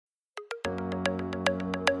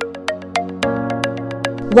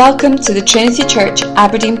Welcome to the Trinity Church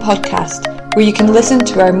Aberdeen podcast, where you can listen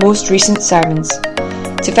to our most recent sermons.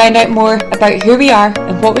 To find out more about who we are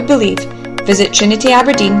and what we believe, visit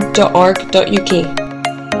trinityaberdeen.org.uk.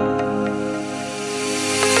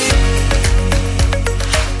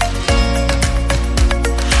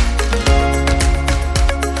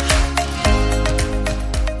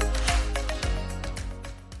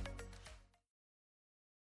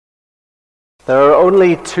 There are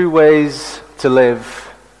only two ways to live.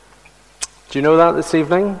 Do you know that this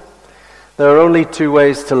evening? There are only two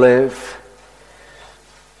ways to live.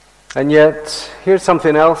 And yet, here's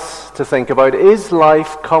something else to think about. Is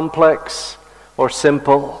life complex or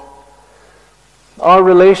simple? Are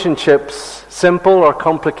relationships simple or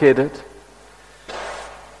complicated?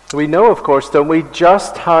 We know, of course, don't we,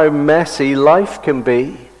 just how messy life can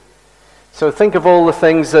be. So think of all the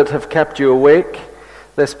things that have kept you awake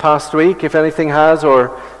this past week, if anything has,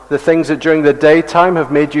 or the things that during the daytime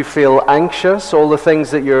have made you feel anxious, all the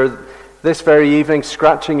things that you're this very evening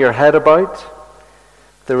scratching your head about,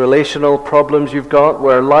 the relational problems you've got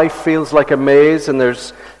where life feels like a maze and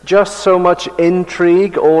there's just so much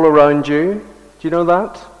intrigue all around you. Do you know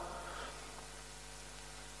that?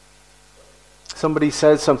 Somebody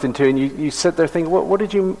says something to you and you sit there thinking, what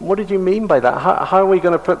did you mean by that? How are we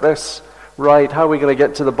going to put this right? How are we going to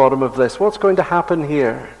get to the bottom of this? What's going to happen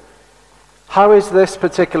here? How is this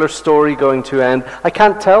particular story going to end? I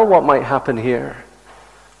can't tell what might happen here.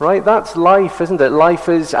 Right? That's life, isn't it? Life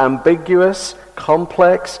is ambiguous,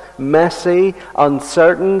 complex, messy,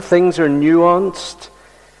 uncertain. Things are nuanced.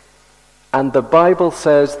 And the Bible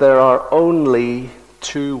says there are only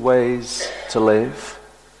two ways to live.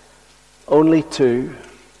 Only two.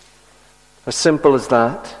 As simple as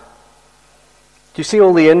that. Do you see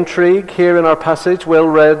all the intrigue here in our passage? Will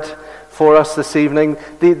read for us this evening.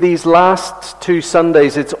 These last two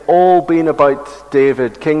Sundays, it's all been about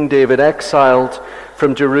David, King David, exiled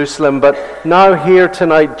from Jerusalem. But now here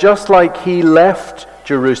tonight, just like he left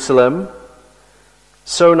Jerusalem,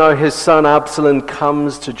 so now his son Absalom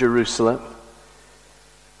comes to Jerusalem.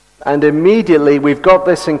 And immediately we've got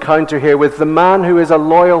this encounter here with the man who is a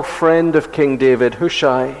loyal friend of King David,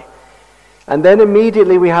 Hushai. And then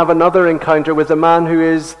immediately we have another encounter with the man who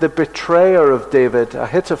is the betrayer of David,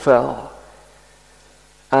 Ahithophel.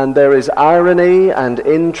 And there is irony and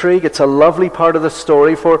intrigue. It's a lovely part of the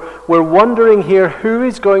story, for we're wondering here who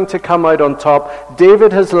is going to come out on top.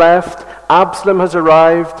 David has left, Absalom has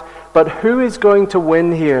arrived, but who is going to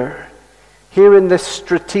win here in this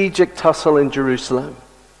strategic tussle in Jerusalem?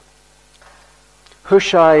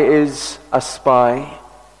 Hushai is a spy.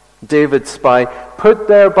 David's spy, put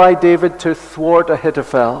there by David to thwart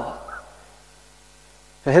Ahithophel.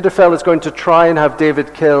 Ahithophel is going to try and have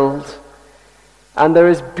David killed. And there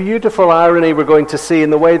is beautiful irony we're going to see in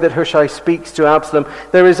the way that Hushai speaks to Absalom.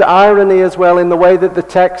 There is irony as well in the way that the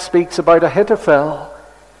text speaks about Ahithophel.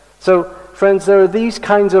 So, friends, there are these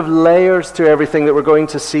kinds of layers to everything that we're going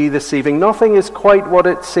to see this evening. Nothing is quite what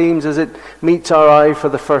it seems as it meets our eye for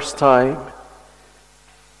the first time.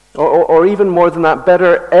 Or even more than that,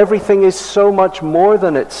 better, everything is so much more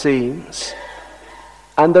than it seems.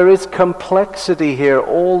 And there is complexity here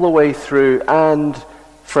all the way through. And,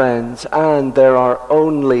 friends, and there are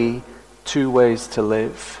only two ways to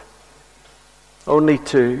live. Only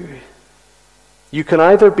two. You can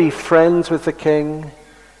either be friends with the king,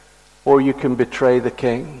 or you can betray the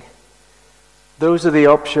king. Those are the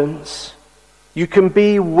options. You can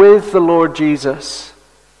be with the Lord Jesus,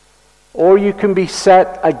 or you can be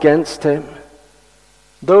set against him.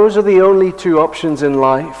 Those are the only two options in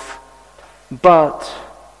life. But,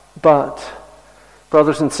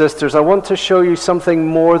 brothers and sisters, I want to show you something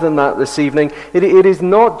more than that this evening. It is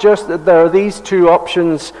not just that there are these two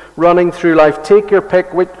options running through life. Take your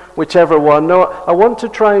pick, whichever one. No, I want to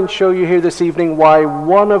try and show you here this evening why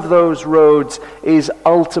one of those roads is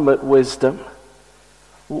ultimate wisdom.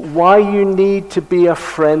 Why you need to be a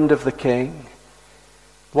friend of the King.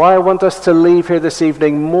 Why I want us to leave here this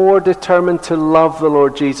evening more determined to love the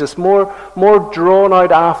Lord Jesus, more drawn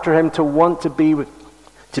out after him, to want to be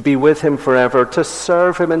with him forever, to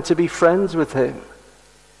serve him and to be friends with him.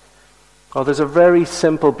 Oh, there's a very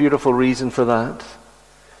simple, beautiful reason for that.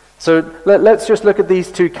 So let's just look at these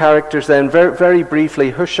two characters then, very, very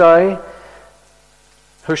briefly. Hushai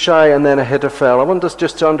and then Ahithophel. I want us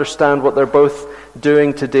just to understand what they're both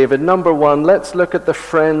doing to David. Number one, let's look at the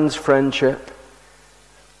friend's friendship.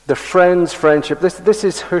 The friend's friendship. This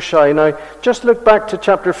is Hushai. Now, just look back to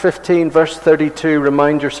chapter 15, verse 32.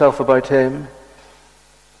 Remind yourself about him.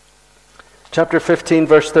 Chapter 15,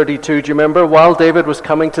 verse 32. Do you remember? While David was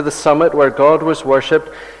coming to the summit where God was worshipped,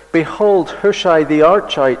 behold, Hushai the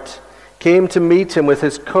Archite came to meet him with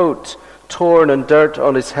his coat torn and dirt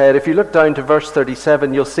on his head. If you look down to verse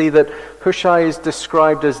 37, you'll see that Hushai is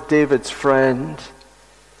described as David's friend.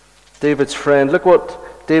 David's friend. Look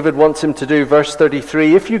what David wants him to do. Verse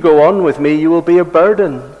 33, if you go on with me, you will be a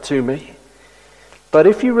burden to me. But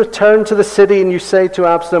if you return to the city and you say to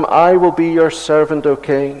Absalom, I will be your servant, O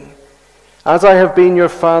king. As I have been your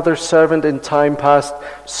father's servant in time past,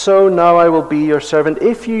 so now I will be your servant.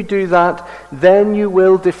 If you do that, then you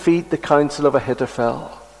will defeat the counsel of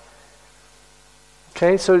Ahithophel.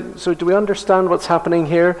 Okay, so do we understand what's happening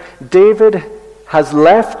here? David has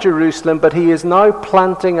left Jerusalem, but he is now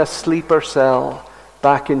planting a sleeper cell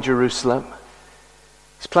back in Jerusalem.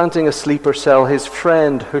 He's planting a sleeper cell, his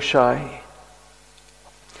friend Hushai.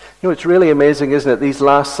 You know, it's really amazing, isn't it? These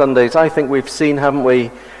last Sundays, I think we've seen, haven't we,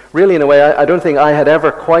 really in a way I don't think I had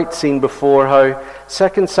ever quite seen before, how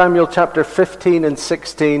 2 Samuel chapter 15 and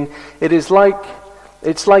 16, it's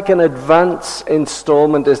like an advance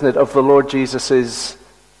installment, isn't it, of the Lord Jesus'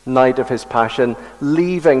 night of his passion,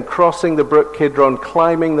 leaving, crossing the brook Kidron,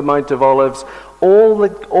 climbing the Mount of Olives. All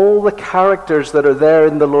the characters that are there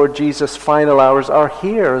in the Lord Jesus' final hours are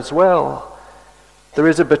here as well. There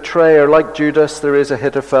is a betrayer like Judas, there is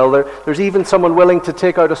Ahithophel, there's even someone willing to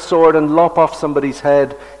take out a sword and lop off somebody's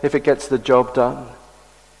head if it gets the job done.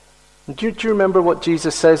 Do you remember what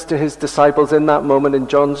Jesus says to his disciples in that moment in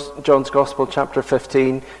John's Gospel, chapter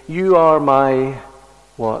 15? You are my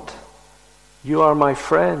what? You are my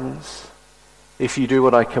friends if you do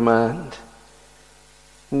what I command.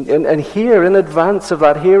 And here, in advance of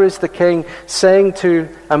that, here is the king saying to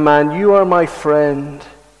a man, you are my friend.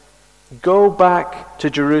 Go back to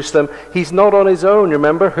Jerusalem. He's not on his own.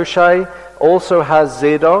 Remember, Hushai also has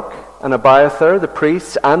Zadok and Abiathar, the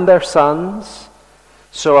priests, and their sons.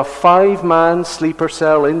 So a 5-man sleeper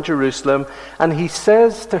cell in Jerusalem. And he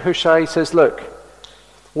says to Hushai, he says, look,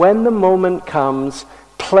 when the moment comes,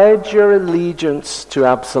 pledge your allegiance to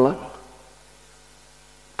Absalom.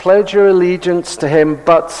 Pledge your allegiance to him,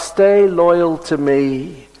 but stay loyal to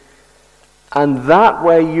me. And that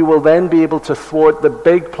way you will then be able to thwart the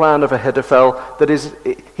big plan of Ahithophel.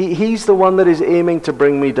 He's the one that is aiming to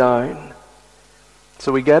bring me down.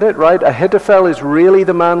 So we get it, right? Ahithophel is really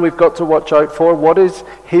the man we've got to watch out for. What is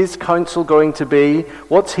his counsel going to be?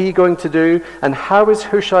 What's he going to do? And how is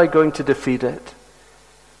Hushai going to defeat it?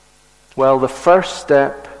 Well, the first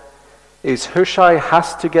step is Hushai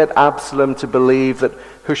has to get Absalom to believe that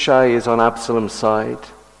Hushai is on Absalom's side.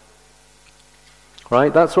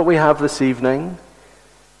 Right? That's what we have this evening.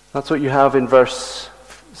 That's what you have in verse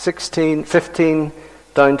 15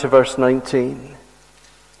 down to verse 19.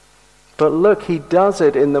 But look, he does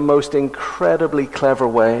it in the most incredibly clever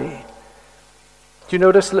way. Do you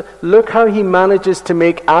notice? Look how he manages to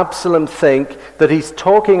make Absalom think that he's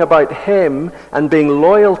talking about him and being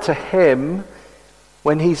loyal to him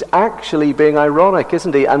when he's actually being ironic,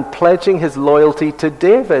 isn't he? And pledging his loyalty to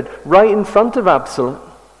David right in front of Absalom.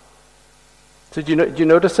 So do you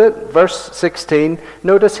notice it? Verse 16,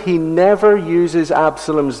 notice he never uses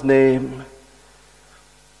Absalom's name.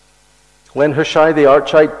 When Hushai the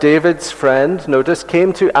Archite, David's friend, notice,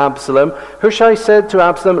 came to Absalom, Hushai said to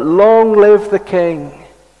Absalom, long live the king.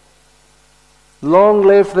 Long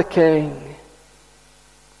live the king.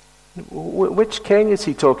 Which king is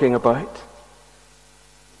he talking about?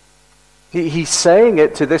 He's saying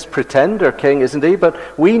it to this pretender king, isn't he?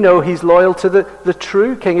 But we know he's loyal to the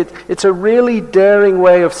true king. It's a really daring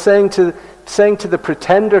way of saying to the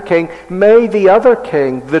pretender king, may the other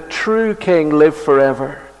king, the true king, live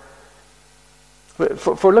forever.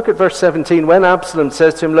 For look at verse 17. When Absalom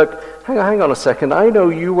says to him, look, hang on a second, I know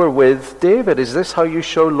you were with David. Is this how you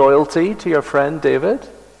show loyalty to your friend David?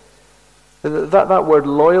 That word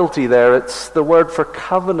loyalty there, it's the word for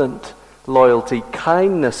covenant loyalty,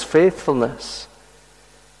 kindness, faithfulness.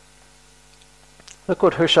 Look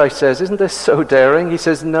what Hushai says. Isn't this so daring? He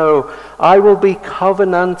says, no, I will be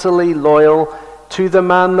covenantally loyal to the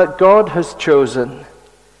man that God has chosen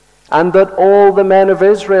and that all the men of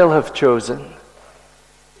Israel have chosen.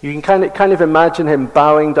 You can kind of imagine him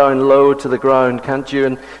bowing down low to the ground, can't you?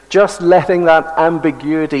 And just letting that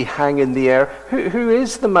ambiguity hang in the air. Who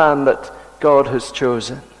is the man that God has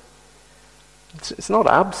chosen? It's not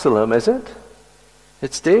Absalom, is it?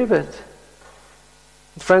 It's David.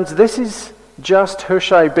 Friends, this is just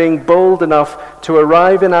Hushai being bold enough to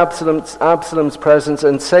arrive in Absalom's presence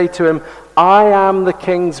and say to him, I am the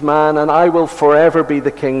king's man and I will forever be the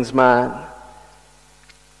king's man.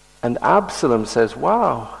 And Absalom says,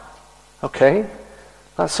 wow, okay,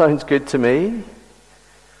 that sounds good to me.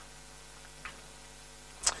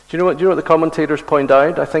 Do you know what the commentators point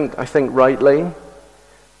out? I think rightly.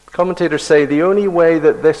 Commentators say the only way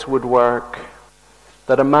that this would work,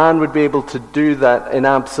 that a man would be able to do that in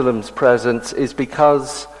Absalom's presence, is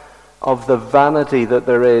because of the vanity that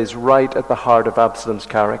there is right at the heart of Absalom's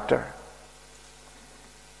character.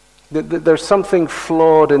 There's something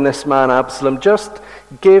flawed in this man, Absalom. Just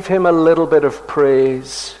give him a little bit of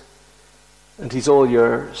praise, and he's all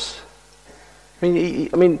yours. I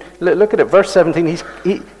mean, look at it. Verse 17.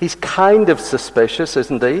 He's kind of suspicious,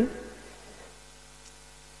 isn't he?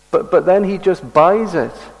 But then he just buys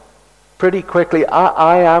it pretty quickly.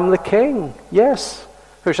 I am the king. Yes.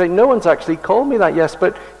 They're saying, no one's actually called me that. Yes,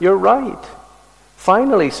 but you're right.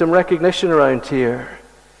 Finally, some recognition around here.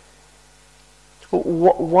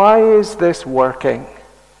 Why is this working?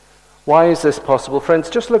 Why is this possible? Friends,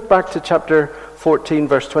 just look back to chapter 14,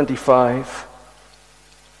 verse 25.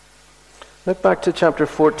 Look back to chapter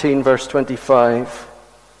 14, verse 25.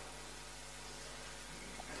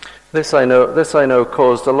 This I know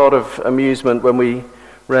caused a lot of amusement when we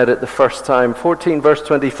read it the first time. 14, verse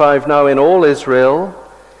 25, now in all Israel,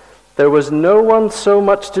 there was no one so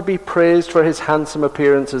much to be praised for his handsome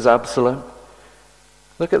appearance as Absalom.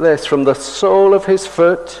 Look at this. From the sole of his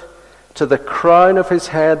foot to the crown of his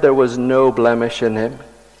head, there was no blemish in him.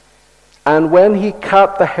 And when he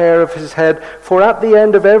cut the hair of his head, for at the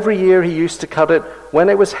end of every year he used to cut it, when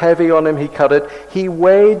it was heavy on him he cut it, he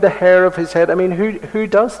weighed the hair of his head. I mean, who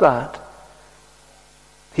does that?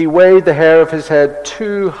 He weighed the hair of his head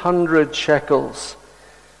 200 shekels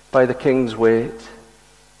by the king's weight.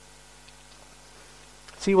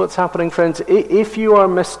 See what's happening, friends? If you are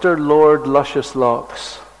Mr. Lord Luscious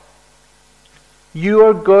Locks, you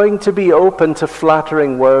are going to be open to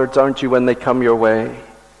flattering words, aren't you, when they come your way?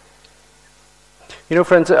 You know,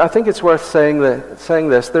 friends, I think it's worth saying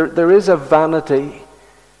this. There is a vanity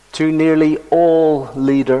to nearly all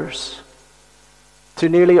leaders, to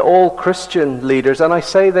nearly all Christian leaders, and I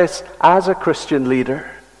say this as a Christian leader,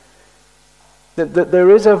 that there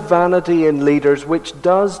is a vanity in leaders which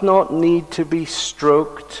does not need to be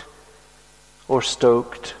stroked or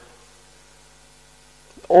stoked.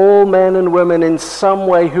 All men and women in some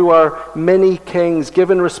way who are mini kings,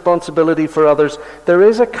 given responsibility for others, there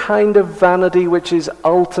is a kind of vanity which is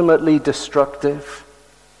ultimately destructive.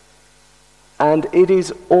 And it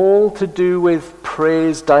is all to do with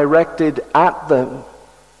praise directed at them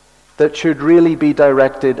that should really be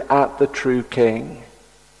directed at the true king.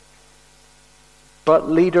 But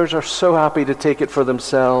leaders are so happy to take it for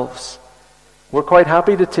themselves. We're quite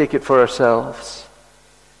happy to take it for ourselves.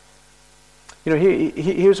 You know,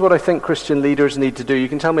 here's what I think Christian leaders need to do. You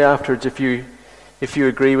can tell me afterwards if you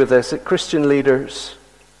agree with this. That Christian leaders,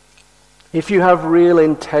 if you have real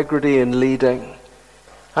integrity in leading,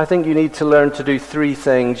 I think you need to learn to do three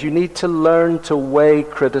things. You need to learn to weigh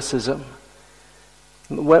criticism.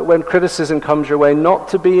 When criticism comes your way, not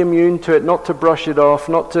to be immune to it, not to brush it off,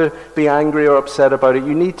 not to be angry or upset about it.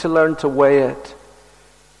 You need to learn to weigh it.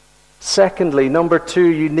 Secondly, number two,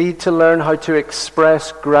 you need to learn how to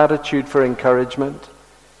express gratitude for encouragement.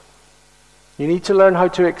 You need to learn how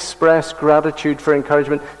to express gratitude for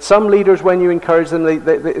encouragement. Some leaders, when you encourage them,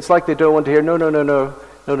 it's like they don't want to hear, no,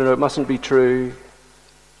 it mustn't be true.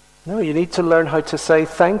 No, you need to learn how to say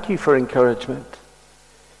thank you for encouragement.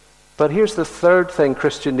 But here's the third thing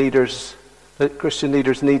Christian leaders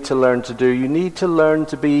need to learn to do. You need to learn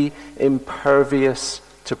to be impervious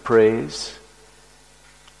to praise.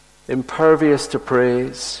 Impervious to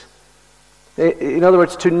praise. In other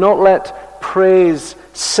words, to not let praise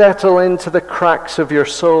settle into the cracks of your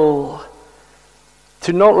soul.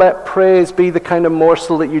 To not let praise be the kind of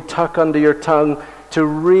morsel that you tuck under your tongue to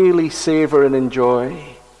really savor and enjoy.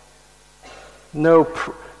 No,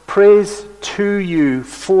 praise to you,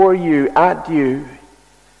 for you, at you.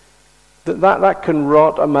 That can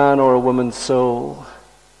rot a man or a woman's soul.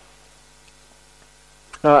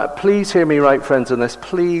 Now, please hear me right, friends, in this.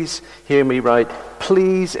 Please hear me right.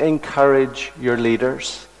 Please encourage your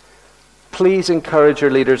leaders. Please encourage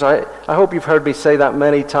your leaders. I hope you've heard me say that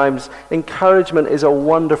many times. Encouragement is a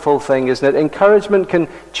wonderful thing, isn't it? Encouragement can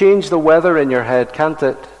change the weather in your head, can't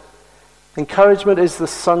it? Encouragement is the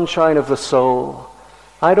sunshine of the soul.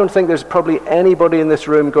 I don't think there's probably anybody in this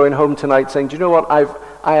room going home tonight saying, do you know what,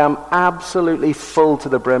 I am absolutely full to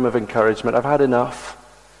the brim of encouragement. I've had enough.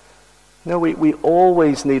 No, we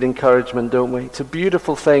always need encouragement, don't we? It's a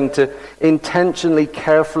beautiful thing to intentionally,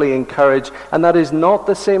 carefully encourage. And that is not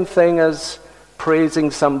the same thing as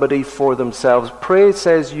praising somebody for themselves. Praise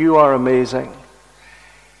says, you are amazing.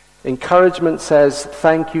 Encouragement says,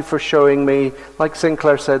 thank you for showing me, like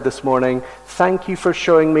Sinclair said this morning, thank you for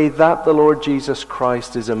showing me that the Lord Jesus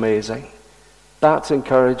Christ is amazing. That's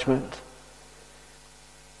encouragement.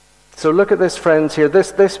 So look at this, friends, here.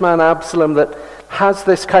 This man Absalom that has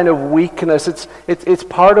this kind of weakness. It's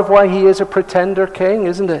part of why he is a pretender king,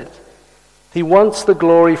 isn't it? He wants the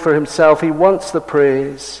glory for himself. He wants the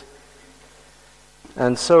praise.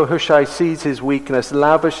 And so Hushai sees his weakness,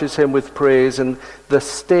 lavishes him with praise, and the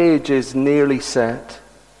stage is nearly set.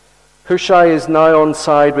 Hushai is now on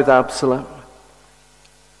side with Absalom.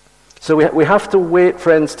 So we have to wait,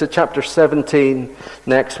 friends, to chapter 17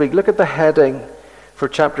 next week. Look at the heading for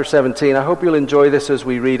chapter 17. I hope you'll enjoy this as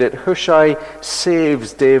we read it. Hushai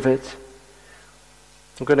saves David.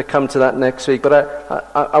 I'm going to come to that next week, but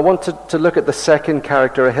I want to look at the second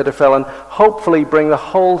character, Ahithophel, and hopefully bring the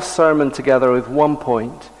whole sermon together with one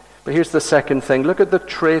point. But here's the second thing. Look at the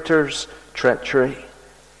traitor's treachery.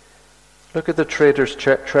 Look at the traitor's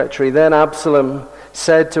treachery. Then Absalom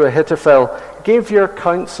said to Ahithophel, "Give your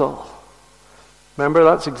counsel." Remember,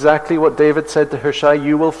 that's exactly what David said to Hushai.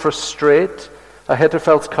 "You will frustrate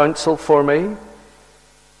Ahithophel's counsel for me."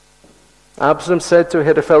 Absalom said to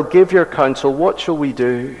Ahithophel, "Give your counsel. What shall we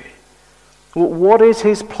do?" What is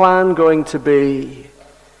his plan going to be?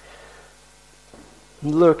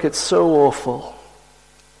 Look, it's so awful.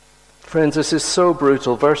 Friends, this is so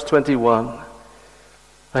brutal. Verse 21.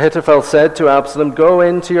 Ahithophel said to Absalom, "Go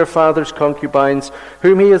in to your father's concubines,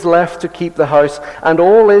 whom he has left to keep the house, and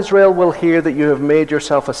all Israel will hear that you have made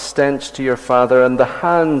yourself a stench to your father, and the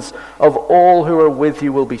hands of all who are with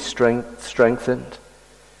you will be strengthened."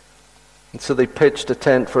 And so they pitched a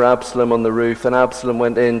tent for Absalom on the roof, and Absalom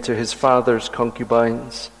went in to his father's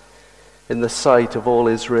concubines in the sight of all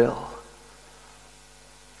Israel.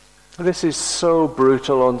 This is so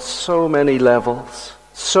brutal on so many levels.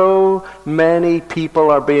 So many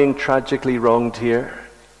people are being tragically wronged here.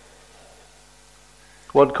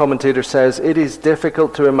 One commentator says, "It is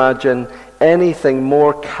difficult to imagine anything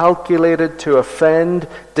more calculated to offend,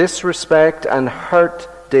 disrespect, and hurt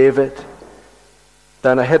David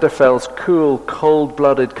than Ahithophel's cool,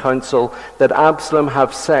 cold-blooded counsel that Absalom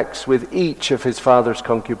have sex with each of his father's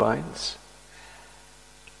concubines."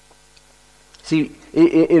 See,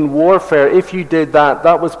 in warfare, if you did that,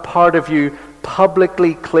 that was part of you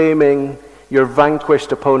publicly claiming your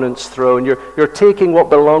vanquished opponent's throne. You're taking what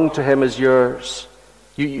belonged to him as yours.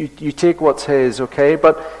 You take what's his, okay?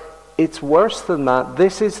 But it's worse than that.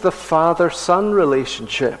 This is the father-son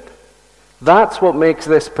relationship. That's what makes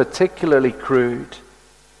this particularly crude.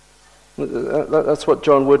 That's what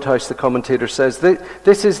John Woodhouse, the commentator, says.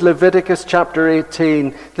 This is Leviticus chapter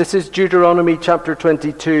 18. This is Deuteronomy chapter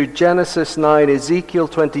 22, Genesis 9, Ezekiel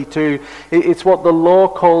 22. It's what the law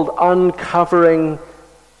called uncovering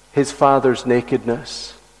his father's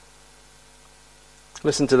nakedness.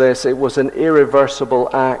 Listen to this. It was an irreversible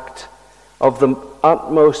act of the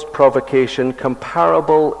utmost provocation,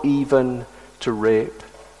 comparable even to rape.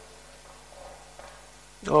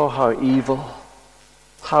 Oh, how evil.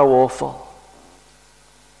 How awful.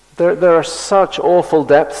 There are such awful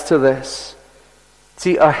depths to this.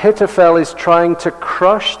 See, Ahithophel is trying to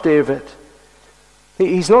crush David.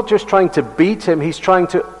 He's not just trying to beat him, he's trying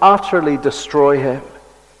to utterly destroy him.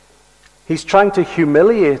 He's trying to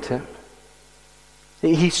humiliate him.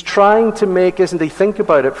 He's trying to make, isn't he? Think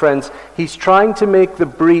about it, friends. He's trying to make the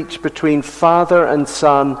breach between father and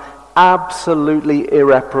son absolutely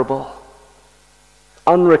irreparable,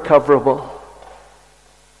 unrecoverable.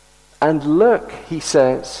 And look, he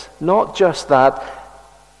says, not just that,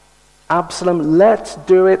 Absalom, let's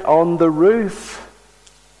do it on the roof.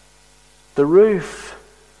 The roof.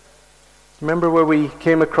 Remember where we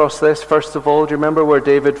came across this, first of all? Do you remember where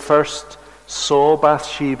David first saw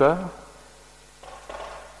Bathsheba?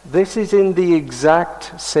 This is in the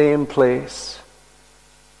exact same place.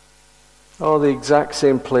 Oh, the exact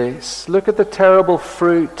same place. Look at the terrible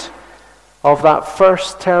fruit of that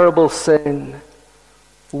first terrible sin.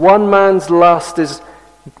 One man's lust is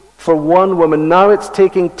for one woman. Now it's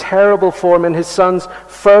taking terrible form in his son's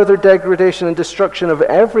further degradation and destruction of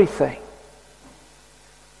everything.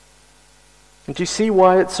 And do you see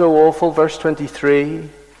why it's so awful? Verse 23.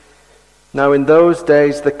 Now in those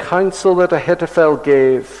days the counsel that Ahithophel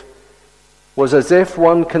gave was as if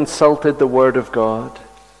one consulted the word of God.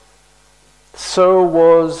 So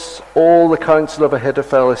was all the counsel of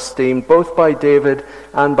Ahithophel esteemed, both by David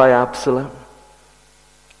and by Absalom.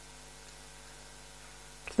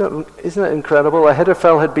 Isn't it incredible?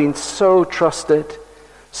 Ahithophel had been so trusted,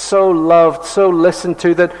 so loved, so listened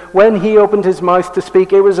to, that when he opened his mouth to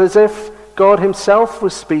speak, it was as if God himself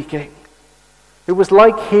was speaking. It was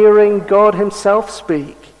like hearing God himself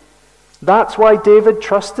speak. That's why David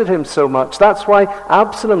trusted him so much. That's why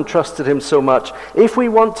Absalom trusted him so much. If we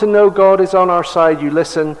want to know God is on our side, you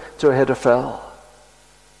listen to Ahithophel.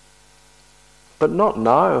 But not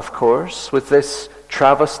now, of course, with this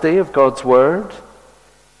travesty of God's word.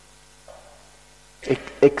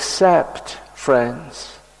 Except,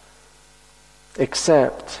 friends.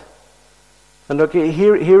 Except. And look,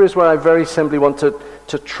 here is where I very simply want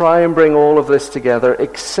to try and bring all of this together.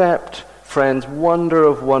 Except, friends, wonder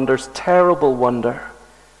of wonders, terrible wonder.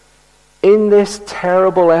 In this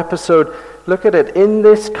terrible episode, look at it, in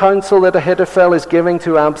this counsel that Ahithophel is giving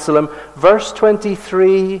to Absalom, verse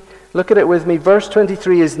 23, look at it with me, verse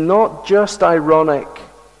 23 is not just ironic,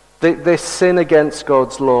 this sin against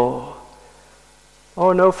God's law.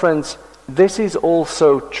 Oh no, friends, this is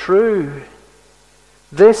also true.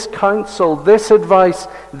 This counsel, this advice,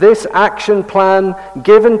 this action plan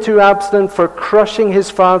given to Absalom for crushing his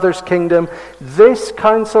father's kingdom, this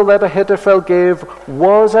counsel that Ahithophel gave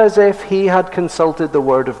was as if he had consulted the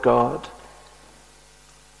word of God.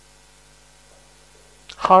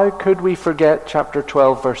 How could we forget chapter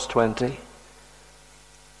 12, verse 20?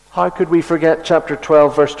 How could we forget chapter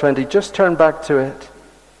 12, verse 20? Just turn back to it.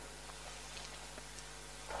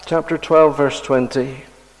 Chapter 12, verse 20.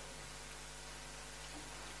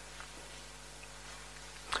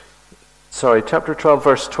 Sorry, chapter 12,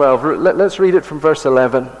 verse 12. Let's read it from verse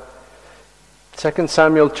 11. 2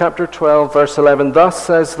 Samuel chapter 12, verse 11. Thus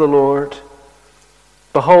says the Lord,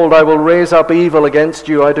 Behold, I will raise up evil against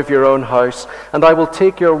you out of your own house, and I will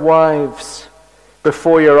take your wives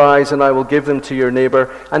before your eyes, and I will give them to your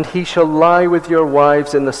neighbor, and he shall lie with your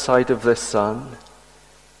wives in the sight of this sun.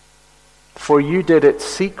 For you did it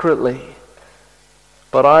secretly,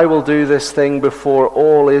 but I will do this thing before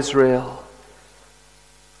all Israel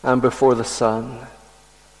and before the sun.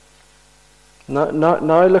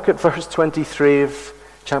 Now look at verse 23 of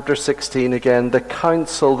chapter 16 again. The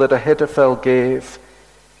counsel that Ahithophel gave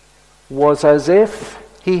was as if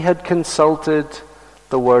he had consulted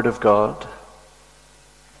the word of God.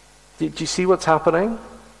 Did you see what's happening?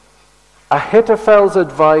 Ahithophel's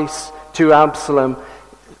advice to Absalom,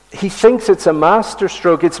 he thinks it's a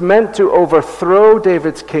masterstroke. It's meant to overthrow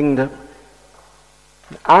David's kingdom.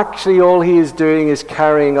 Actually, all he is doing is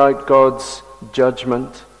carrying out God's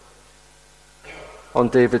judgment on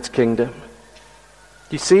David's kingdom.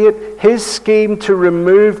 You see it? His scheme to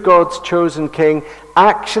remove God's chosen king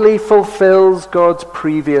actually fulfills God's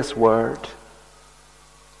previous word.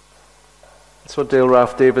 That's what Dale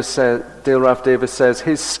Ralph Davis says.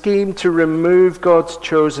 His scheme to remove God's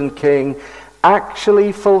chosen king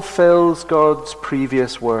actually fulfills God's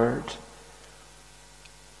previous word.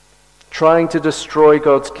 Trying to destroy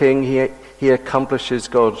God's king, he accomplishes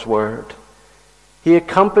God's word. He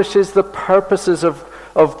accomplishes the purposes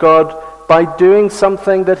of God by doing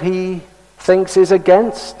something that he thinks is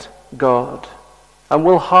against God and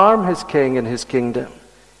will harm his king and his kingdom.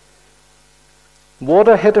 What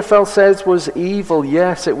Ahithophel says was evil.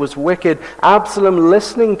 Yes, it was wicked. Absalom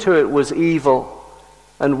listening to it was evil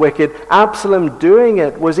and wicked. Absalom doing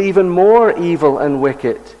it was even more evil and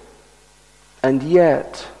wicked. And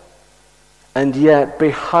yet,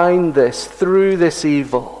 behind this, through this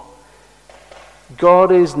evil,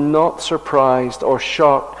 God is not surprised or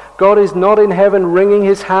shocked. God is not in heaven wringing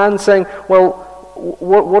his hands saying, well,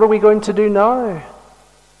 what are we going to do now?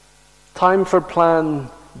 Time for plan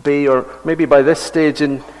B, or maybe by this stage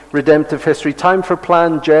in redemptive history, time for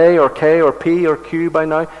plan J or K or P or Q by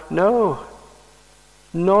now. No,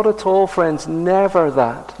 not at all, friends. Never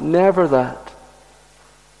that. Never that.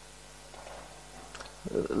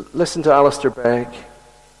 Listen to Alistair Begg.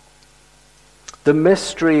 The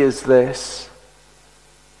mystery is this,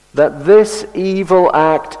 that this evil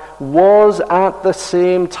act was at the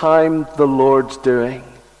same time the Lord's doing.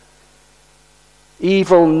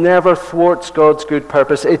 Evil never thwarts God's good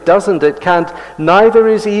purpose. It doesn't, it can't. Neither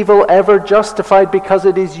is evil ever justified because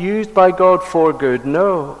it is used by God for good.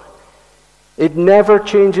 No. It never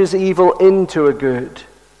changes evil into a good.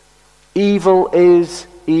 Evil is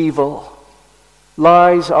evil.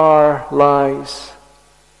 Lies are lies.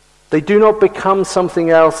 They do not become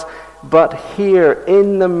something else, but here,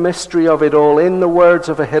 in the mystery of it all, in the words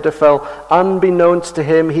of Ahithophel, unbeknownst to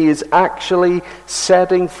him, he is actually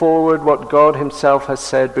setting forward what God himself has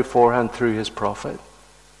said beforehand through his prophet.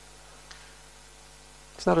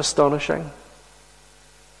 Isn't that astonishing?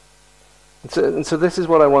 And so this is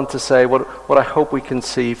what I want to say, what I hope we can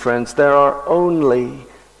see, friends. There are only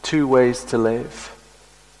two ways to live.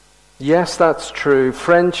 Yes, that's true.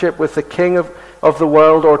 Friendship with the king of the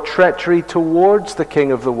world, or treachery towards the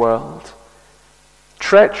king of the world.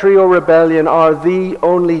 Treachery or rebellion are the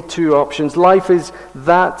only two options. Life is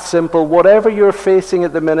that simple. Whatever you're facing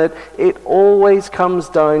at the minute, it always comes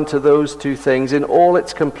down to those two things in all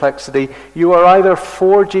its complexity. You are either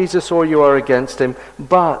for Jesus or you are against him.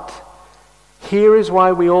 But Here is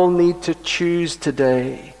why we all need to choose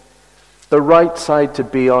today the right side to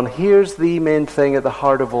be on. Here's the main thing at the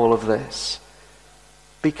heart of all of this.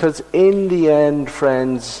 Because in the end,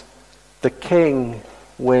 friends, the King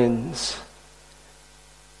wins.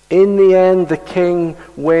 In the end, the King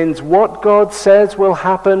wins. What God says will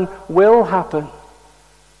happen, will happen.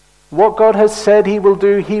 What God has said he will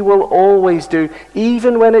do, he will always do,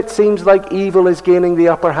 even when it seems like evil is gaining the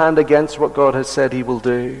upper hand against what God has said he will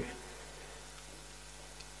do.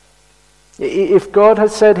 If God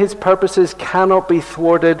has said his purposes cannot be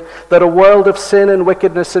thwarted, that a world of sin and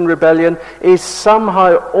wickedness and rebellion is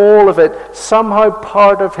somehow, all of it, somehow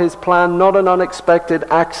part of his plan, not an unexpected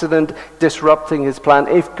accident disrupting his plan.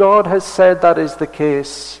 If God has said that is the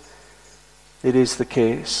case, it is the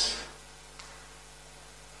case.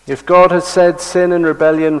 If God has said sin and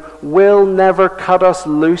rebellion will never cut us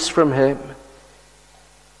loose from him,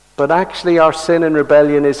 but actually our sin and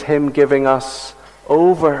rebellion is him giving us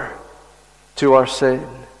over to our sin,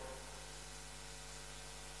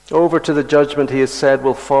 over to the judgment he has said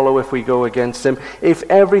will follow if we go against him. If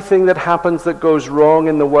everything that happens that goes wrong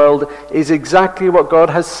in the world is exactly what God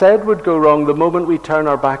has said would go wrong the moment we turn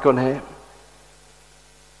our back on him,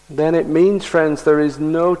 then it means, friends, there is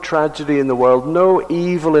no tragedy in the world, no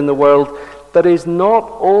evil in the world that is not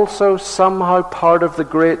also somehow part of the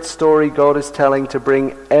great story God is telling to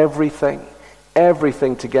bring everything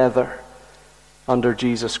together under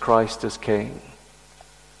Jesus Christ as King.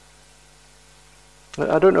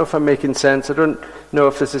 I don't know if I'm making sense. I don't know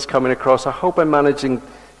if this is coming across. I hope I'm managing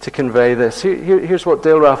to convey this. Here's what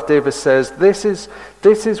Dale Ralph Davis says. This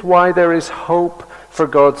is why there is hope for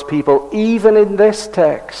God's people, even in this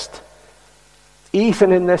text.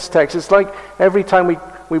 Even in this text. It's like every time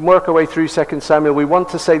we work our way through 2 Samuel, we want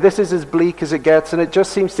to say this is as bleak as it gets, and it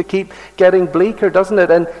just seems to keep getting bleaker, doesn't it?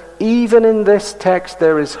 And even in this text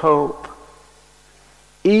there is hope.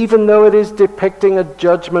 Even though it is depicting a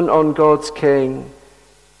judgment on God's king,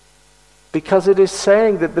 because it is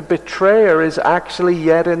saying that the betrayer is actually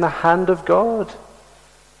yet in the hand of God.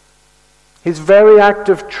 His very act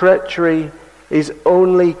of treachery is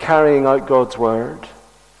only carrying out God's word.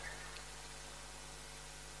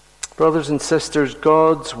 Brothers and sisters,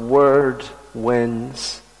 God's word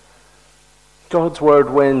wins. God's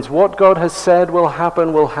word wins. What God has said will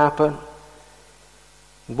happen will happen.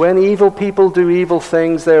 When evil people do evil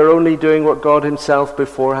things, they are only doing what God himself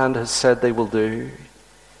beforehand has said they will do.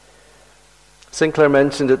 Sinclair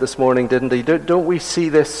mentioned it this morning, didn't he? Don't we see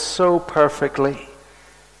this so perfectly,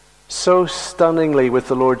 so stunningly with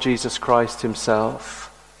the Lord Jesus Christ himself?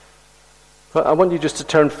 I want you just to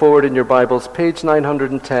turn forward in your Bibles, page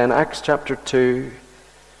 910, Acts chapter 2.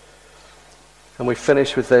 And we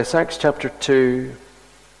finish with this, Acts chapter 2.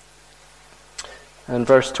 And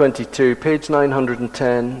verse 22, page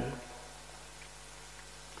 910.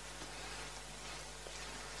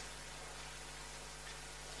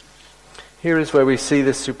 Here is where we see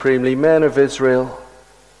this supremely. Men of Israel,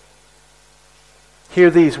 hear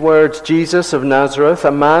these words. Jesus of Nazareth,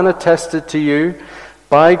 a man attested to you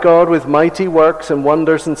by God with mighty works and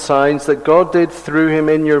wonders and signs that God did through him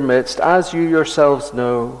in your midst, as you yourselves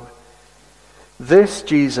know. This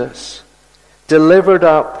Jesus, delivered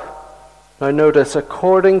up, now notice,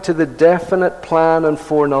 according to the definite plan and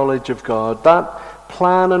foreknowledge of God. That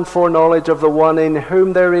plan and foreknowledge of the one in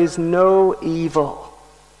whom there is no evil,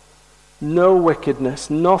 no wickedness,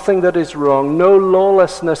 nothing that is wrong, no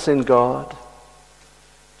lawlessness in God.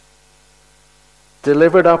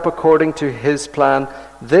 Delivered up according to his plan.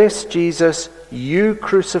 This Jesus you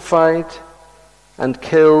crucified and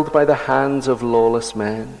killed by the hands of lawless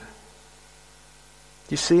men.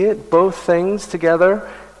 You see it? Both things together.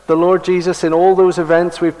 The Lord Jesus, in all those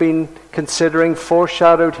events we've been considering,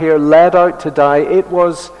 foreshadowed here, led out to die. It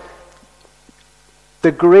was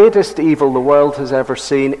the greatest evil the world has ever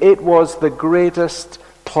seen. It was the greatest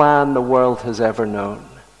plan the world has ever known.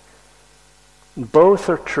 Both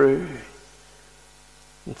are true.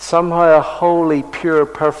 And somehow a holy, pure,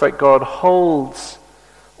 perfect God holds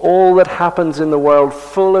all that happens in the world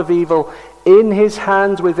full of evil in his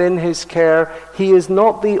hands, within his care. He is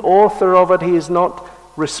not the author of it. He is not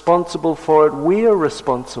responsible for it. We are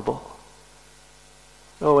responsible.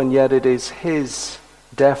 Oh, and yet it is his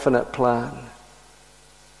definite plan.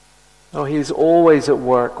 Oh, he's always at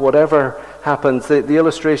work, whatever happens. The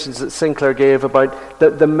illustrations that Sinclair gave about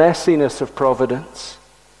the messiness of providence,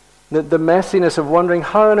 the messiness of wondering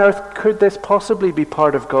how on earth could this possibly be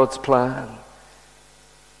part of God's plan.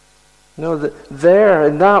 No, there,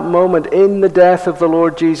 in that moment, in the death of the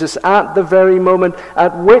Lord Jesus, at the very moment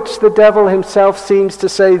at which the devil himself seems to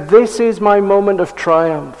say, this is my moment of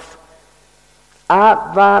triumph.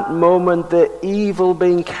 at that moment, the evil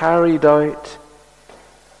being carried out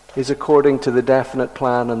is according to the definite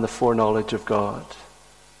plan and the foreknowledge of God.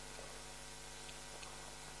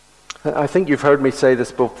 I think you've heard me say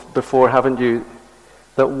this before, haven't you?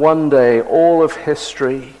 That one day all of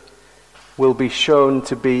history will be shown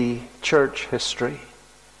to be church history.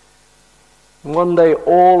 One day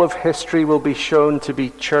all of history will be shown to be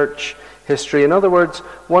church history. In other words,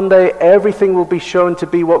 one day everything will be shown to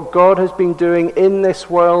be what God has been doing in this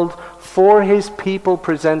world for his people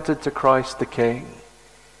presented to Christ the King.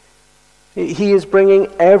 He is bringing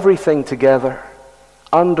everything together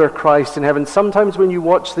under Christ in heaven. Sometimes when you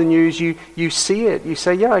watch the news, you see it. You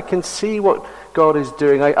say, yeah, I can see what God is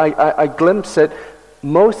doing. I glimpse it.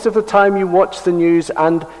 Most of the time you watch the news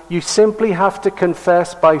and you simply have to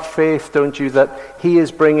confess by faith, don't you, that he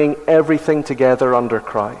is bringing everything together under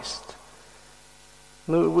Christ.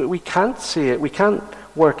 We can't see it. We can't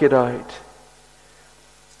work it out.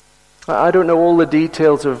 I don't know all the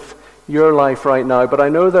details of your life right now, but I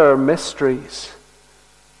know there are mysteries.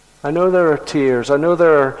 I know there are tears. I know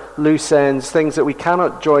there are loose ends, things that we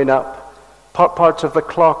cannot join up. Parts of the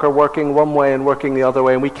clock are working one way and working the other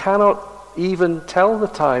way, and we cannot even tell the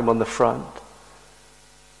time on the front.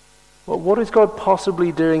 Well, what is God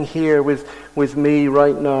possibly doing here with me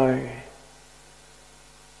right now?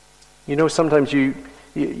 You know, sometimes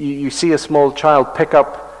you see a small child pick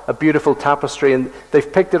up a beautiful tapestry, and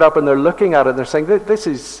they've picked it up and they're looking at it and they're saying, this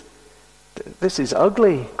is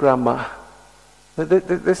ugly, Grandma.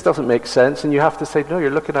 This doesn't make sense. And you have to say, no,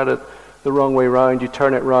 you're looking at it the wrong way round. You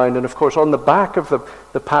turn it round, and of course on the back of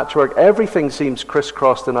the patchwork, everything seems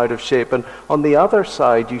crisscrossed and out of shape, and on the other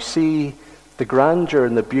side you see the grandeur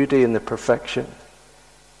and the beauty and the perfection.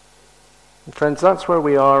 And friends, that's where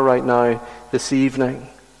we are right now this evening.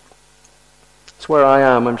 It's where I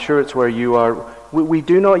am. I'm sure it's where you are. We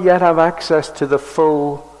do not yet have access to the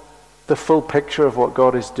full picture of what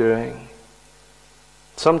God is doing.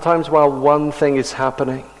 Sometimes while one thing is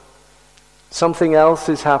happening, something else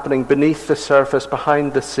is happening beneath the surface,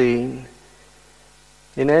 behind the scene.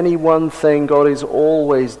 In any one thing, God is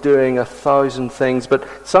always doing 1,000 things, but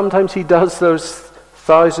sometimes he does those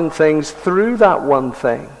 1,000 things through that one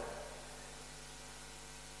thing.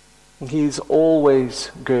 He's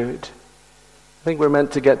always good. I think we're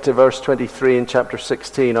meant to get to verse 23 in chapter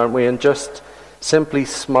 16, aren't we? And just simply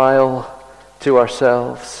smile to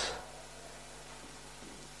ourselves.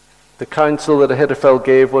 The counsel that Ahithophel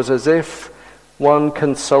gave was as if one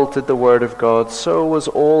consulted the word of God. So was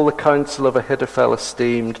all the counsel of Ahithophel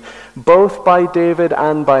esteemed, both by David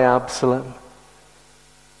and by Absalom.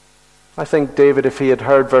 I think David, if he had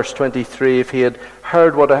heard verse 23, if he had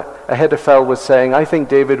heard what Ahithophel was saying, I think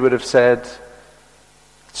David would have said,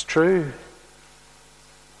 it's true.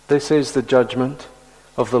 This is the judgment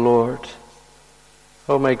of the Lord.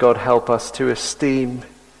 Oh, may God help us to esteem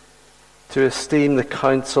the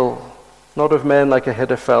counsel, not of men like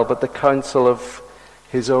Ahithophel, but the counsel of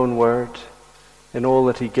his own word. In all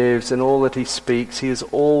that he gives, in all that he speaks, he is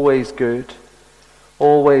always good,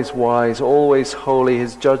 always wise, always holy.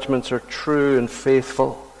 His judgments are true and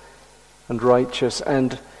faithful and righteous.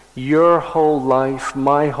 And your whole life,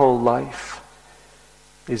 my whole life,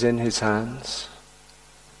 is in his hands.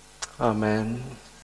 Amen.